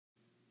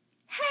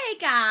Hey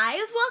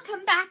guys,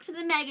 welcome back to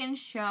the Megan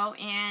Show,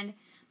 and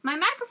my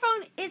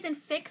microphone isn't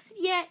fixed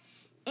yet,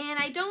 and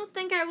I don't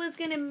think I was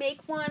gonna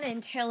make one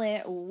until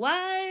it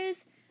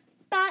was,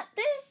 but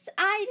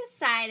I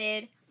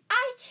decided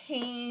I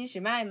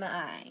changed my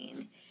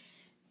mind.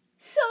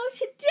 So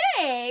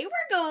today,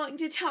 we're going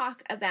to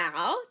talk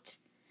about,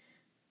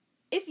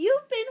 if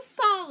you've been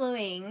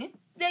following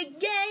the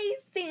Gay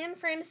San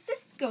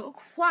Francisco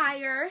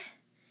Choir,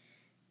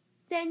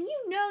 then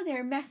you know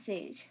their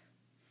message.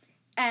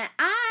 And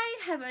I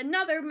have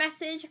another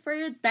message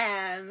for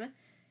them.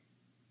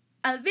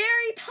 A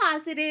very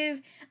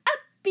positive,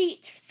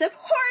 upbeat,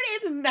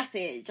 supportive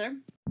message.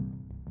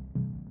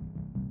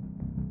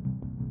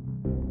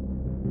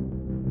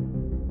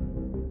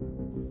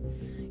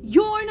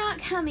 You're not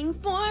coming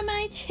for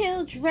my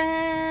children.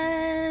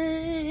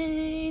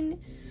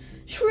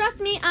 Trust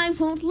me, I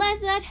won't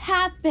let that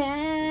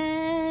happen.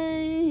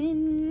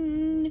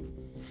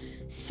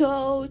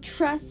 So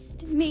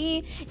trust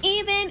me,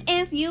 even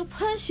if you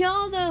push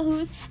all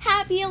those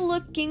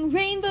happy-looking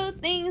rainbow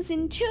things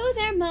into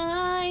their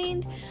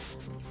mind.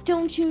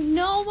 Don't you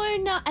know we're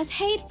not as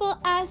hateful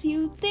as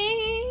you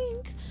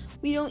think?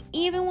 We don't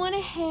even want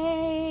to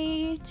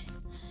hate.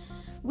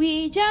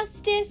 We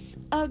just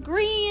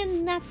disagree,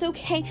 and that's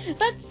okay.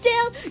 But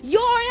still,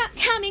 you're not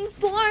coming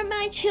for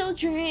my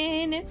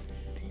children.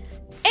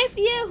 If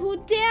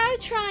you dare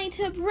try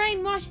to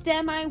brainwash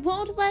them, I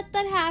won't let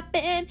that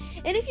happen.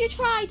 And if you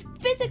try to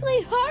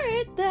physically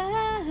hurt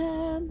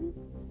them...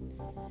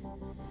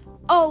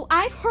 Oh,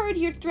 I've heard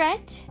your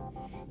threat.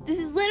 This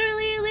is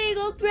literally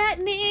illegal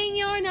threatening.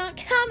 You're not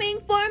coming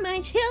for my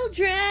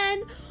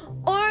children,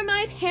 or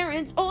my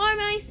parents, or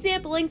my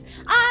siblings.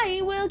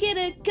 I will get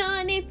a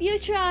gun if you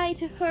try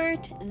to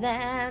hurt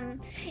them.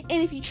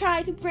 And if you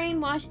try to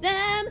brainwash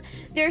them,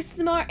 they're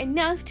smart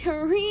enough to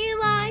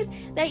realize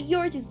that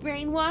you're just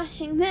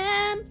brainwashing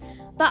them.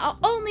 But I'll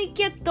only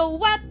get the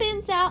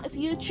weapons out if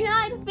you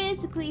try to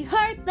physically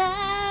hurt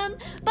them.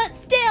 But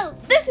still,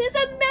 this is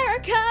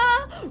America.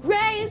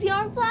 Raise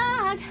your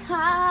flag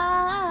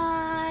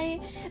high.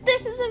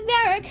 This is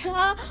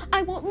America.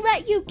 I won't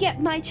let you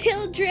get my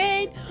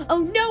children. Oh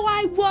no,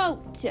 I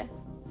won't.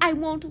 I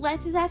won't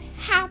let that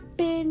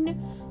happen.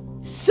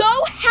 So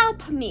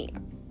help me.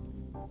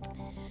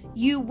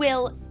 You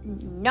will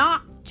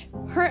not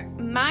hurt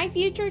my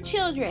future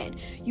children.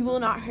 You will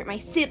not hurt my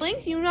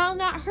siblings. You will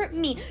not hurt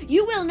me.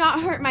 You will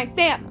not hurt my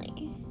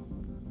family.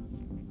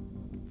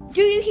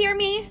 Do you hear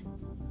me?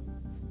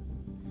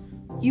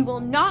 You will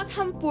not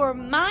come for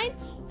mine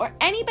or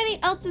anybody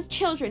else's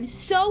children.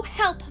 So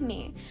help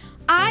me.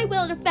 I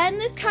will defend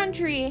this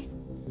country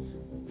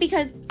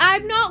because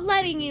I'm not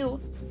letting you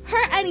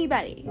hurt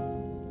anybody.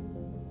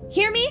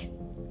 Hear me?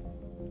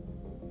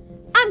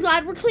 I'm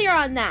glad we're clear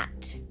on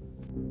that.